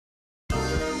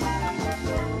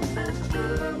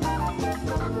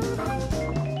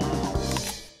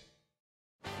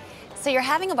So you're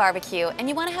having a barbecue and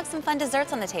you want to have some fun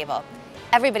desserts on the table.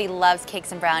 Everybody loves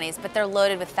cakes and brownies, but they're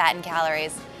loaded with fat and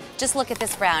calories. Just look at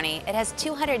this brownie. It has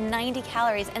 290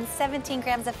 calories and 17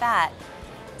 grams of fat.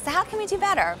 So how can we do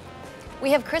better? We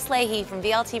have Chris Leahy from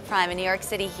VLT Prime in New York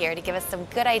City here to give us some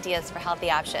good ideas for healthy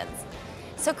options.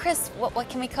 So Chris, what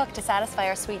can we cook to satisfy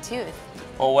our sweet tooth?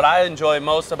 Well, what I enjoy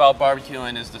most about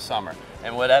barbecuing is the summer.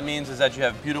 And what that means is that you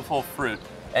have beautiful fruit.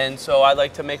 And so I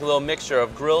like to make a little mixture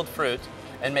of grilled fruit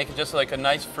and make it just like a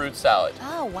nice fruit salad.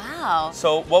 Oh, wow.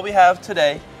 So what we have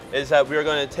today is that we're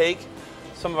going to take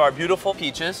some of our beautiful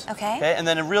peaches. Okay. And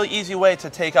then a really easy way to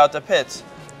take out the pits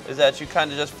is that you kind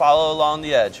of just follow along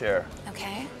the edge here.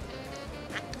 Okay.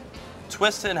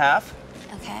 Twist it in half.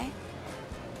 Okay.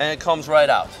 And it comes right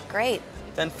out. Great.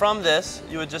 Then from this,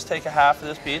 you would just take a half of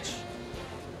this peach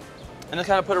and then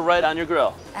kind of put it right on your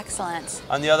grill. Excellent.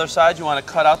 On the other side, you want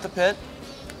to cut out the pit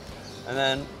and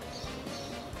then...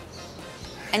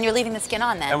 And you're leaving the skin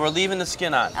on then? And we're leaving the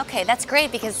skin on. Okay, that's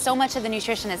great because so much of the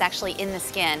nutrition is actually in the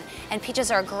skin, and peaches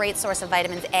are a great source of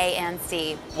vitamins A and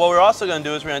C. What we're also going to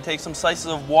do is we're going to take some slices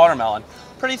of watermelon,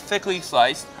 pretty thickly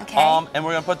sliced, okay. And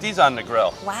we're going to put these on the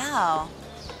grill. Wow,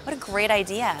 what a great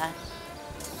idea.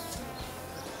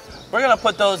 We're going to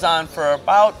put those on for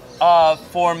about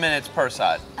 4 minutes per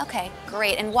side. Okay,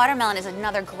 great. And watermelon is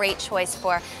another great choice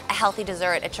for a healthy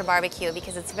dessert at your barbecue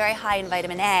because it's very high in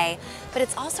vitamin A, but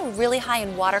it's also really high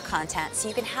in water content, so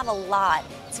you can have a lot.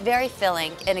 It's very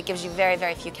filling, and it gives you very,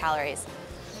 very few calories.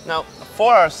 Now,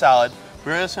 for our salad,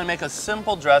 we're just going to make a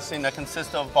simple dressing that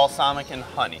consists of balsamic and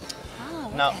honey. Oh,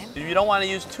 okay. Now, you don't want to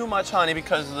use too much honey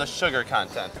because of the sugar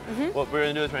content. What we're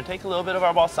going to do is we're going to take a little bit of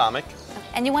our balsamic.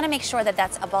 And you want to make sure that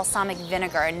that's a balsamic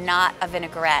vinegar, not a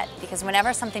vinaigrette, because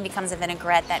whenever something becomes a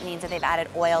vinaigrette, that means that they've added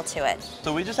oil to it.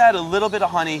 So we just add a little bit of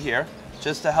honey here,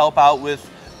 just to help out with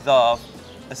the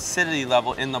acidity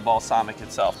level in the balsamic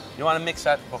itself. You want to mix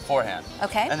that beforehand.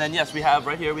 Okay. And then yes, we have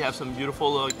right here, we have some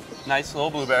beautiful, nice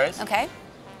little blueberries. Okay.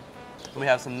 And we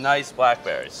have some nice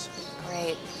blackberries.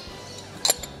 Great.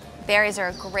 Berries are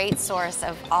a great source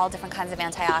of all different kinds of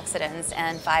antioxidants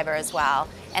and fiber as well.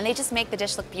 And they just make the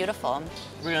dish look beautiful.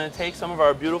 We're going to take some of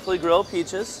our beautifully grilled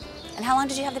peaches. And how long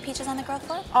did you have the peaches on the grill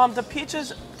for? The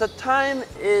peaches, the time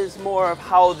is more of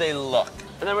how they look.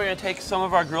 And then we're going to take some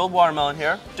of our grilled watermelon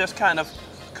here, just kind of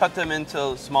cut them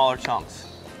into smaller chunks.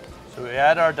 So we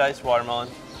add our diced watermelon.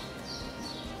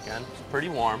 Again, it's pretty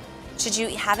warm. Should you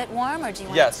have it warm or do you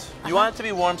want Yes, it? you want it to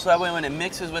be warm so that way when it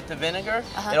mixes with the vinegar,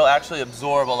 it'll actually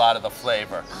absorb a lot of the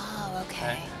flavor. Oh,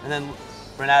 okay. And then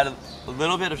we're going to add a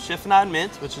little bit of chiffonade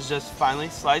mint, which is just finely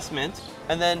sliced mint.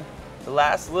 And then the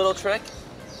last little trick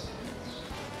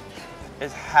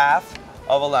is half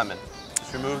of a lemon.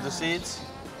 Just remove the seeds.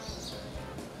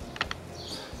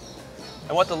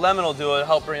 And what the lemon will do, it'll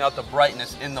help bring out the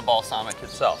brightness in the balsamic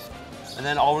itself. And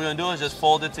then all we're going to do is just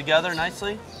fold it together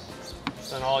nicely.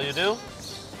 Then all you do,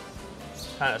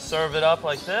 kind of serve it up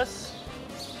like this.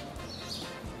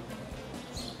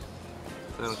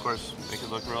 Then of course, make it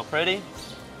look real pretty.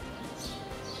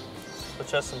 With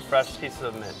just some fresh pieces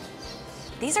of mint.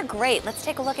 These are great. Let's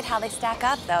take a look at how they stack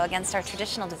up though against our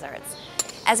traditional desserts.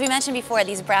 As we mentioned before,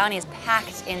 these brownies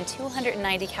packed in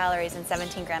 290 calories and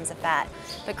 17 grams of fat.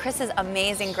 But Chris's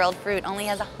amazing grilled fruit only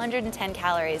has 110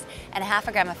 calories and half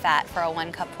a gram of fat for a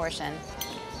 1-cup portion.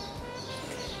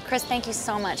 Chris, thank you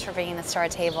so much for bringing this to our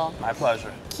table. My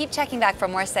pleasure. Keep checking back for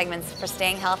more segments for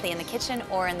staying healthy in the kitchen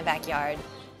or in the backyard.